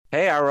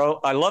Hey, Arrow.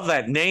 I love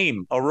that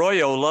name.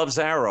 Arroyo loves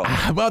Arrow.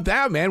 How about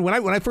that, man? When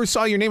I first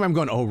saw your name, I'm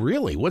going, oh,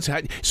 really? What's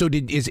that? So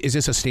is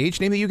this a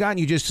stage name that you got and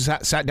you just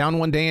sat down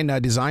one day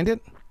and designed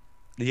it?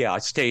 Yeah,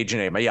 stage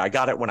name. Yeah, I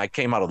got it when I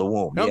came out of the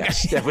womb. Okay.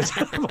 Yes, that was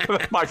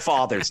my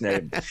father's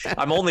name.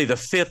 I'm only the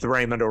fifth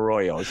Raymond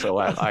Arroyo, so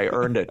I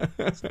earned it.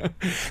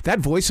 That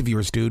voice of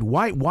yours, dude.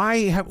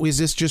 Why is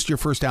this just your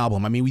first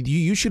album? I mean,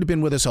 you should have been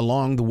with us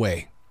along the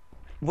way.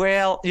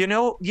 Well, you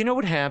know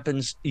what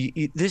happens.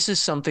 This is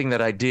something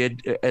that I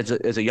did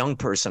as a young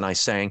person. I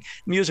sang.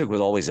 Music was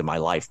always in my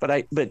life,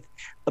 but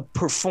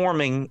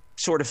performing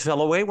sort of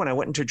fell away when I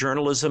went into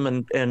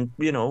journalism and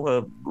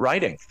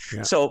writing.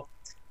 Yeah. So.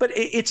 But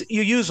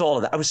you use all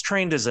of that. I was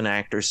trained as an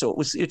actor, so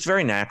it's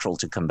very natural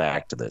to come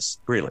back to this,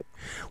 really.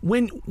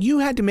 When you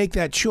had to make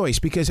that choice,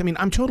 because, I mean,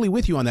 I'm totally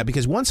with you on that,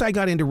 because once I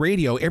got into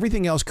radio,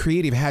 everything else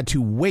creative had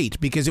to wait,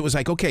 because it was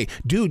like, okay,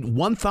 dude,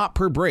 one thought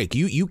per break.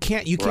 You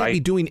can't be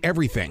doing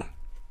everything.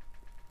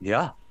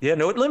 Yeah.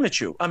 No, it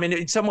limits you. I mean,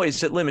 in some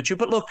ways it limits you.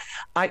 But look,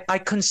 I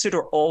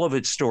consider all of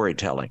it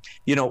storytelling.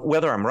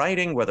 Whether I'm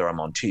writing, whether I'm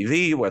on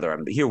TV, whether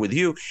I'm here with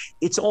you,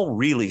 it's all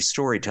really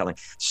storytelling.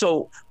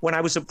 So when I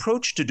was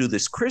approached to do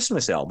this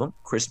Christmas album,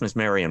 Christmas,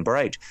 Merry and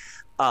Bright,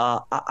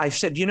 I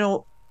said,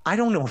 I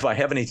don't know if I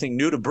have anything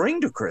new to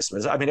bring to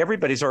Christmas. I mean,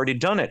 everybody's already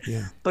done it.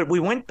 Yeah. But we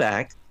went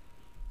back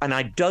and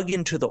I dug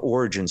into the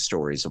origin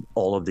stories of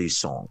all of these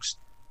songs.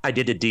 I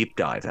did a deep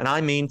dive, and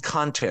I mean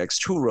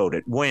context, who wrote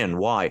it, when,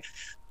 why.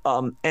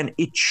 And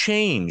it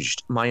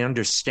changed my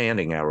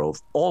understanding, Arrow,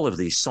 of all of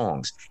these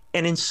songs,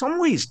 and in some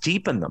ways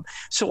deepened them.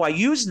 So I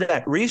used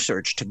that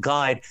research to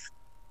guide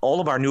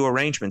all of our new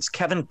arrangements.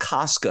 Kevin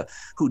Koska,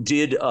 who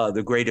did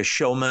The Greatest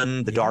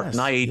Showman, The Dark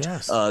Knight,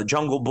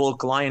 Jungle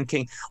Book, Lion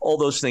King, all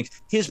those things.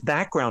 His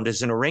background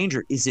as an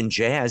arranger is in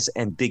jazz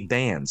and big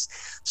bands.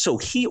 So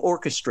he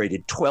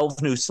orchestrated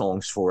 12 new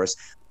songs for us,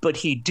 but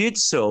he did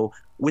so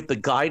with the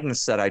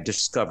guidance that I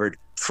discovered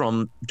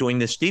from doing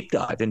this deep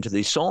dive into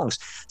these songs.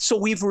 So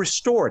we've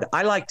restored,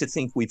 I like to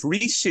think we've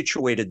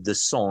resituated the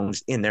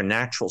songs in their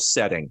natural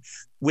setting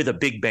with a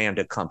big band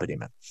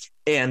accompaniment.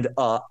 And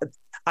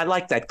I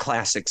like that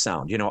classic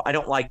sound. I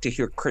don't like to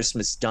hear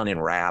Christmas done in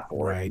rap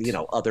or,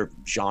 other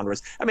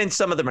genres. I mean,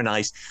 some of them are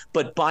nice,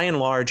 but by and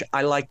large,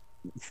 I like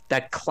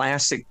that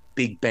classic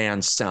big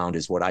band sound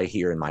is what I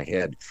hear in my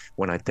head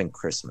when I think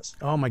Christmas.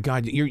 Oh my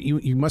God,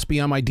 you must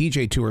be on my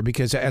DJ tour,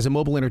 because as a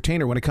mobile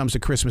entertainer, when it comes to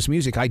Christmas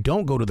music, I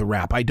don't go to the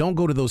rap. I don't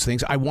go to those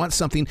things. I want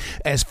something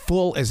as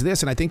full as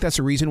this, and I think that's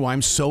the reason why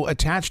I'm so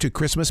attached to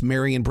Christmas,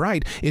 Merry and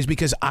Bright, is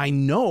because I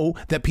know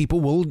that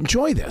people will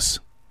enjoy this.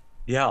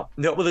 Yeah,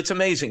 no, well, it's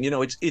amazing.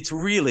 It's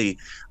really,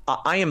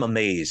 I am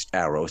amazed,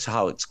 Arrow,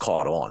 how it's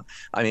caught on.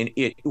 I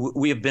mean,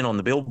 we have been on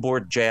the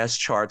Billboard jazz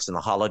charts and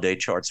the holiday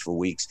charts for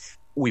weeks.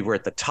 We were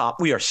at the top.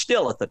 We are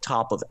still at the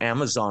top of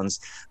Amazon's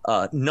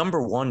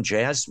 #1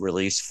 jazz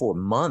release for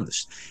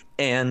months.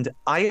 And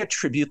I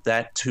attribute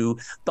that to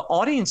the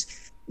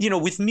audience.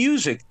 With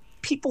music,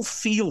 people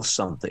feel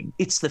something.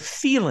 It's the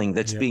feeling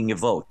that's being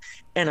evoked.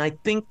 And I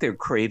think they're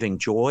craving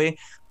joy.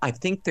 I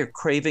think they're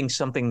craving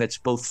something that's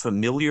both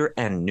familiar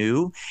and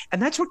new.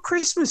 And that's what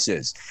Christmas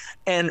is.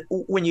 And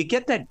when you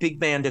get that big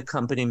band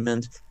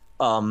accompaniment,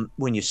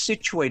 when you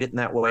situate it in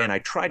that way, and I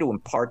try to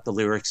impart the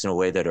lyrics in a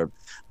way that are,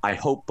 I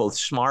hope, both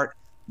smart,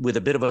 with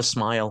a bit of a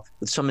smile,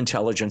 with some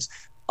intelligence,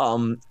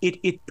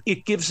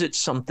 it gives it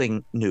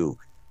something new.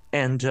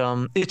 And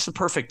it's the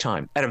perfect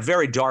time. At a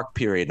very dark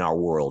period in our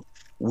world,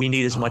 we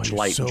need as much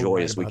light and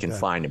joy as we can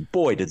find. And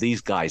boy, do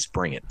these guys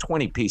bring it.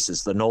 20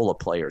 pieces, the NOLA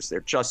players, they're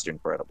just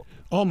incredible.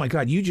 Oh my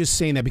God, you just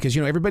saying that because,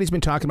 everybody's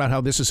been talking about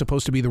how this is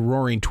supposed to be the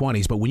Roaring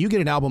 20s. But when you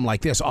get an album like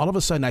this, all of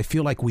a sudden I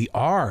feel like we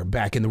are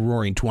back in the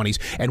Roaring 20s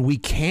and we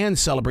can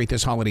celebrate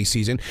this holiday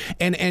season.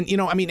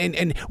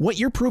 And what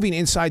you're proving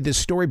inside this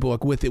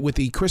storybook with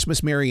the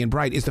Christmas, Merry and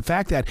Bright is the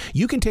fact that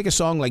you can take a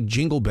song like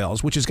Jingle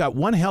Bells, which has got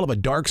one hell of a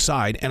dark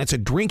side, and it's a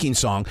drinking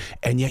song,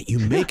 and yet you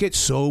make it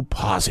so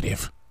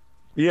positive.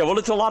 Yeah, well,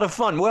 it's a lot of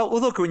fun. Well,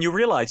 look, when you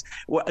realize,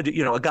 a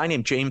guy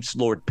named James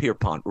Lord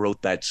Pierpont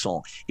wrote that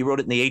song. He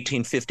wrote it in the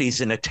 1850s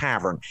in a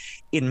tavern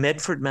in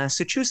Medford,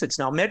 Massachusetts.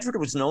 Now, Medford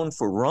was known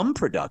for rum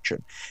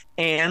production.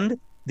 And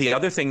the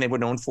other thing they were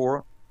known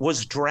for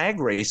was drag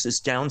races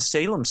down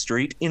Salem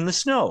Street in the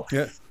snow.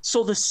 Yeah.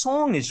 So the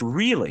song is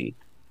really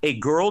a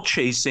girl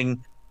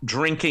chasing,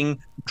 drinking,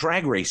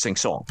 drag racing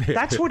song.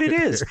 That's what it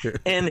is.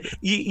 And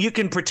you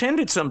can pretend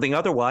it's something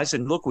otherwise.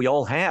 And look, we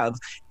all have.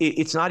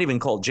 It's not even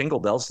called Jingle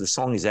Bells. The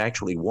song is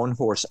actually One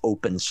Horse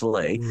Open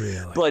Sleigh.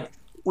 Really? But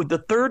with the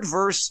third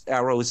verse,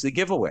 Arrow, is the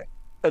giveaway.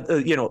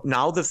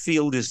 Now the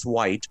field is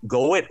white.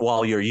 Go it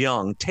while you're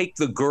young. Take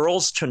the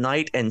girls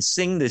tonight and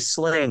sing this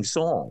sleighing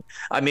song.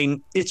 I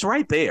mean, it's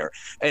right there.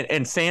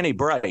 And Fanny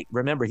Bright,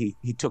 remember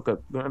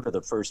remember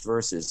the first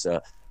verse is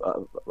a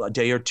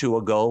day or two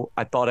ago,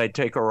 I thought I'd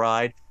take a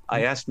ride.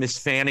 I asked Miss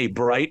Fanny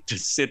Bright to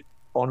sit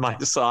on my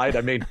side.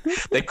 I mean,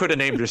 they could have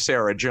named her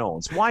Sarah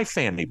Jones. Why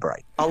Fanny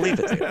Bright? I'll leave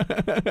it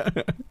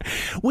there.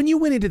 When you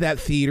went into that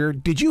theater,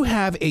 did you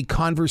have a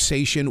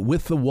conversation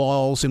with the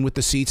walls and with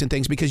the seats and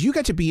things? Because you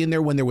got to be in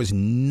there when there was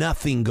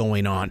nothing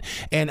going on.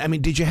 And I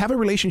mean, did you have a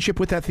relationship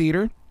with that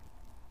theater?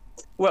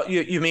 Well,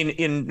 you mean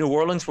in New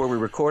Orleans where we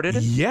recorded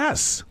it?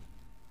 Yes.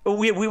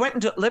 We went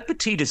into Le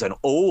Petit is an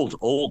old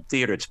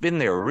theater. It's been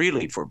there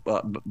really for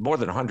more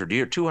than 100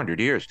 years, 200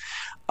 years.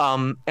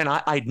 And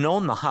I'd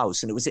known the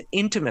house, and it was an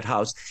intimate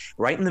house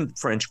right in the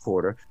French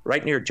Quarter,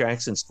 right near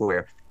Jackson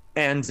Square.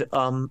 And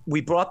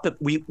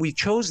we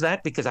chose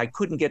that because I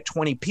couldn't get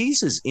 20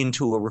 pieces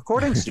into a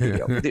recording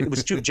studio. It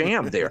was too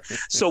jammed there.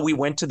 So we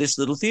went to this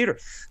little theater.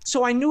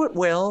 So I knew it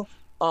well.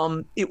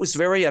 It was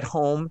very at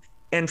home.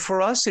 And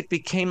for us, it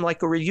became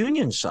like a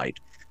reunion site.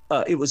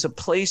 It was a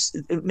place,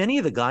 many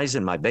of the guys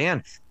in my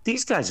band,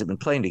 these guys have been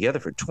playing together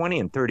for 20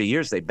 and 30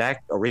 years. They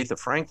backed Aretha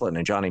Franklin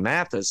and Johnny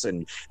Mathis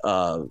and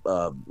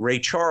Ray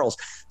Charles.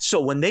 So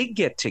when they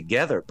get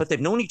together, but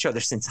they've known each other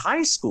since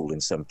high school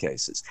in some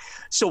cases.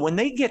 So when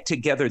they get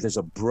together, there's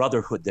a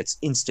brotherhood that's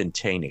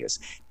instantaneous.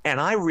 And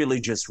I really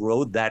just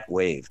rode that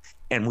wave.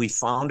 And we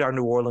found our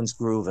New Orleans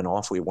groove, and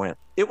off we went.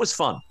 It was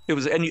fun. It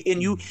was, and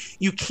you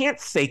can't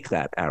fake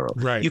that, Arrow.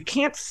 Right. You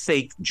can't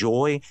fake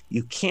joy.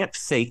 You can't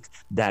fake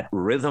that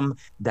rhythm.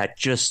 That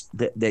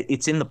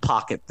it's in the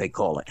pocket, they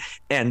call it.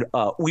 And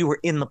we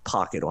were in the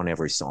pocket on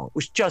every song. It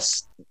was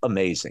just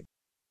amazing.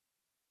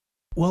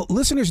 Well,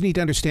 listeners need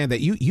to understand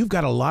that you've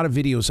got a lot of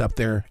videos up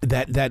there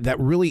that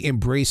really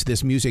embrace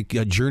this music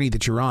journey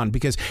that you're on.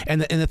 Because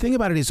and the thing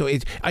about it is,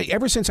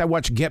 ever since I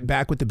watched Get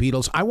Back with the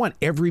Beatles, I want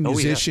every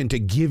musician to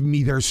give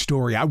me their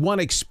story. I want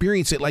to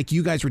experience it like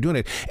you guys were doing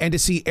it, and to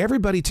see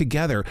everybody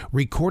together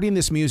recording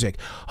this music.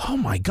 Oh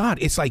my God,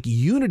 it's like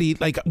unity,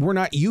 like we're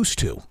not used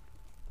to.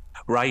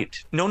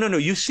 Right. No.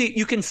 You see,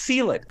 you can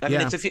feel it. I mean,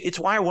 it's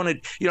why I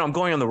wanted, I'm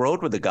going on the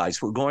road with the guys.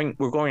 We're going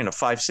on a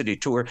 5-city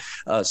tour,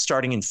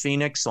 starting in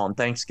Phoenix on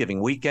Thanksgiving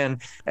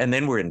weekend. And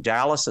then we're in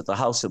Dallas at the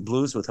House of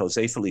Blues with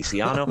Jose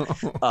Feliciano.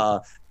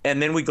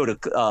 And then we go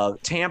to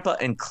Tampa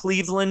and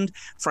Cleveland.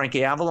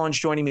 Frankie Avalon's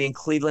joining me in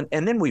Cleveland.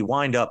 And then we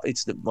wind up,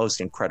 it's the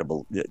most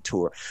incredible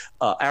tour.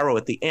 Arrow,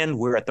 at the end,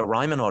 we're at the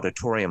Raymond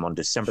Auditorium on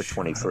December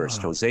 21st.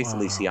 Jose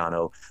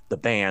Feliciano, the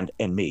band,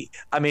 and me.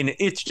 I mean,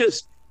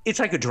 it's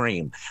like a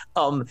dream.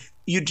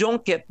 You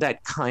don't get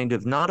that kind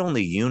of not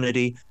only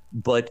unity,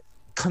 but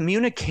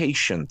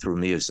communication through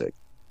music.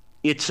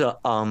 There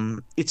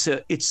are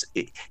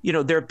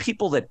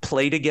people that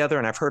play together,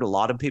 and I've heard a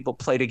lot of people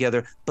play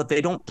together, but they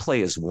don't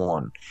play as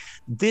one.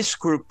 This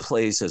group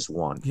plays as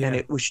one, and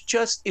it was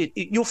just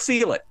you'll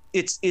feel it.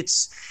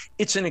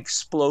 It's an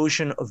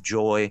explosion of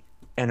joy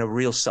and a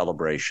real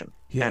celebration.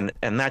 Yeah.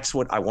 And that's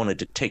what I wanted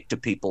to take to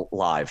people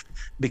live,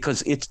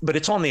 because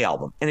it's on the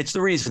album, and it's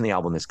the reason the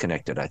album is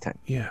connected, I think.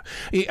 Yeah.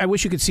 I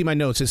wish you could see my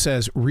notes. It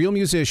says real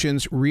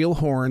musicians, real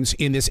horns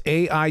in this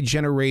AI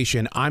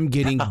generation. I'm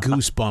getting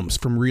goosebumps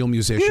from real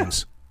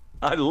musicians.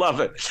 Yeah. I love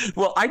it.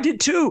 Well, I did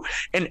too.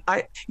 And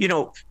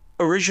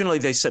originally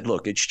they said,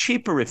 look, it's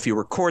cheaper if you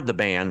record the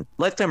band,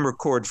 let them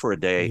record for a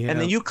day, and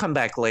then you come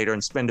back later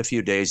and spend a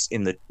few days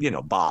in the,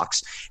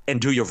 box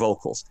and do your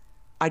vocals.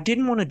 I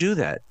didn't want to do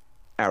that,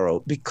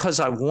 Arrow,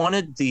 because I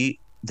wanted the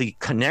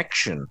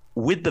connection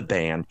with the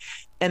band,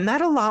 and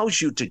that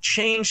allows you to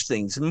change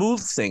things,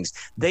 move things.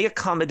 They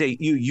accommodate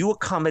you, you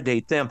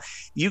accommodate them.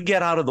 You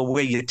get out of the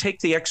way, you take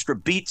the extra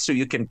beat so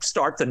you can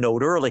start the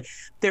note early.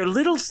 There are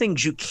little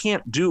things you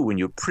can't do when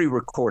you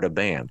pre-record a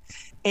band,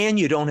 and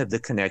you don't have the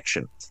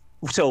connection.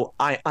 So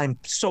I'm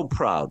so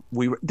proud.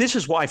 This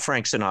is why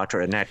Frank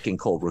Sinatra and Nat King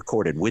Cole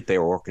recorded with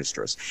their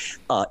orchestras.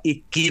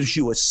 It gives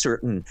you a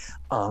certain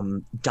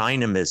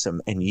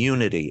dynamism and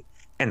unity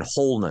and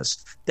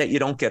wholeness that you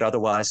don't get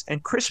otherwise.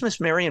 And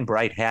Christmas Merry and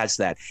Bright has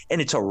that.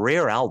 And it's a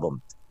rare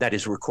album that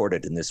is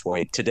recorded in this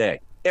way today.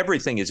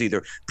 Everything is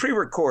either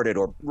pre-recorded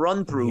or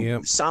run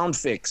through sound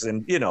fix.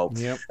 And,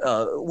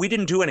 we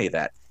didn't do any of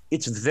that.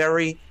 It's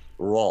very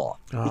raw.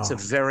 It's a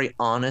very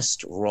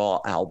honest, raw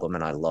album,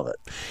 and I love it.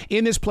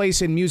 In this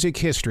place in music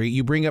history,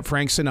 you bring up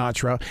Frank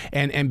Sinatra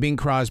and Bing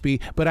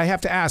Crosby, but I have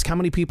to ask, how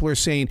many people are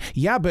saying,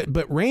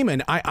 but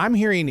Raymond, I'm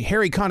hearing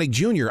Harry Connick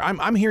Jr.,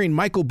 I'm hearing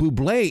Michael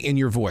Bublé in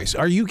your voice.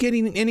 Are you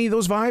getting any of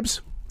those vibes?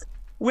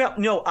 Well,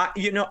 no, I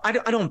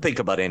don't think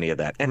about any of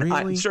that. And really?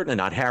 I'm certainly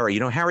not Harry.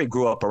 Harry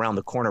grew up around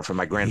the corner from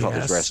my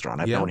grandfather's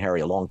restaurant. I've known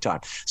Harry a long time.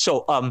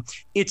 So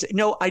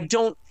I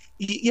don't.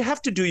 You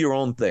have to do your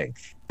own thing.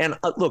 And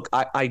look,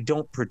 I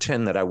don't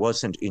pretend that I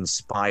wasn't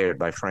inspired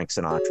by Frank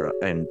Sinatra.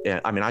 And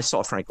I mean, I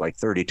saw Frank like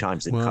 30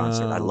 times in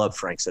concert. I love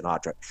Frank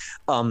Sinatra.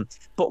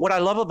 But what I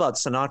love about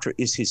Sinatra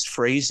is his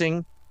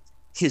phrasing,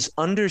 his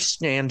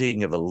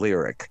understanding of a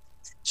lyric.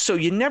 So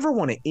you never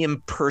want to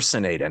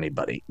impersonate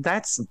anybody.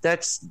 That's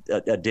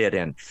a dead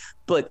end.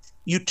 But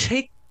you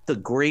take the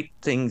great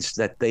things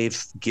that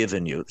they've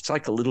given you. It's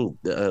like a little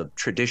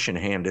tradition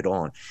handed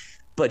on.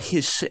 but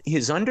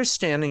his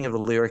understanding of the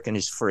lyric and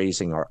his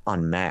phrasing are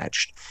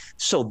unmatched.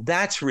 So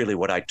that's really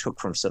what I took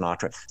from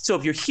Sinatra. So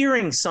if you're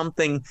hearing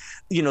something,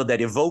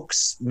 that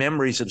evokes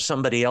memories of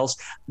somebody else,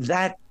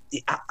 that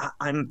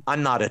I'm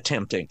not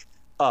attempting.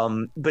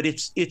 But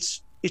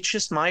it's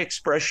just my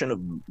expression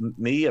of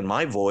me and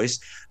my voice.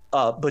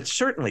 But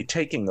certainly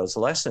taking those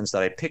lessons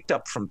that I picked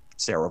up from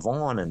Sarah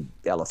Vaughan and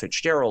Ella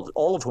Fitzgerald,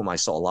 all of whom I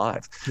saw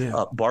live.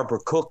 Yeah. Barbara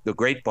Cook, the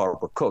great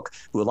Barbara Cook,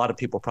 who a lot of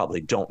people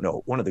probably don't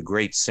know, one of the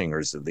great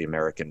singers of the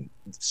American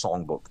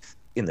songbook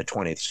in the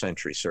 20th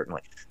century,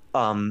 certainly.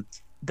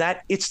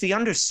 That it's the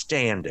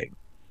understanding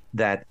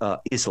that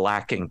is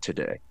lacking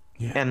today,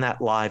 and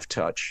that live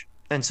touch.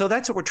 And so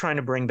that's what we're trying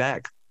to bring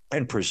back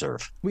and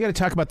preserve. We got to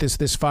talk about this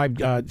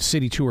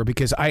 5-city tour,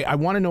 because I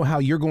want to know how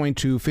you're going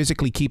to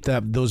physically keep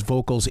those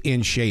vocals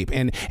in shape,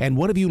 and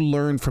what have you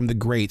learned from the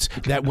greats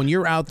that when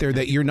you're out there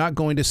that you're not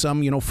going to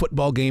some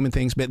football game and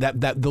things, but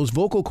that those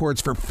vocal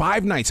cords for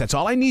 5 nights, that's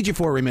all I need you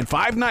for, Raymond.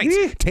 5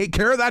 nights. Take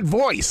care of that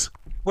voice.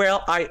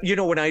 Well,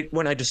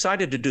 when I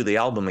decided to do the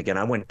album again,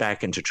 I went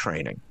back into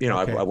training.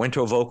 Okay. I went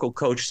to a vocal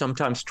coach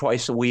sometimes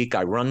twice a week.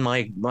 I run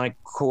my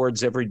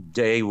chords every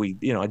day.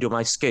 I do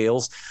my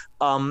scales.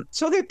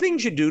 So there are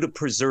things you do to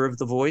preserve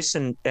the voice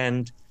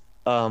and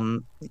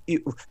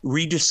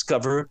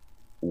rediscover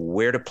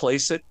where to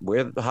place it,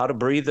 how to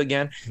breathe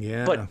again.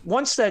 Yeah. But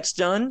once that's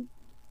done,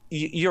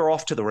 you're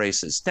off to the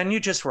races. Then you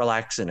just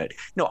relax in it.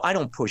 No, I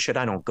don't push it.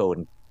 I don't go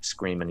and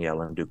scream and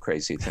yell and do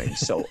crazy things.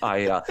 So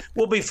I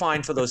will be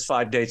fine for those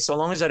 5 dates, so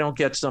long as I don't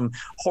get some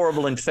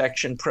horrible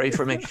infection. Pray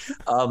for me.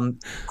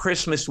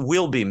 Christmas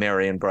will be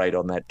merry and bright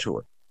on that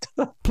tour.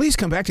 Please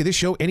come back to this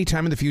show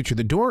anytime in the future.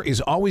 The door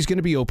is always going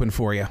to be open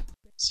for you.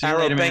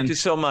 Arroyo, thank you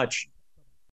so much.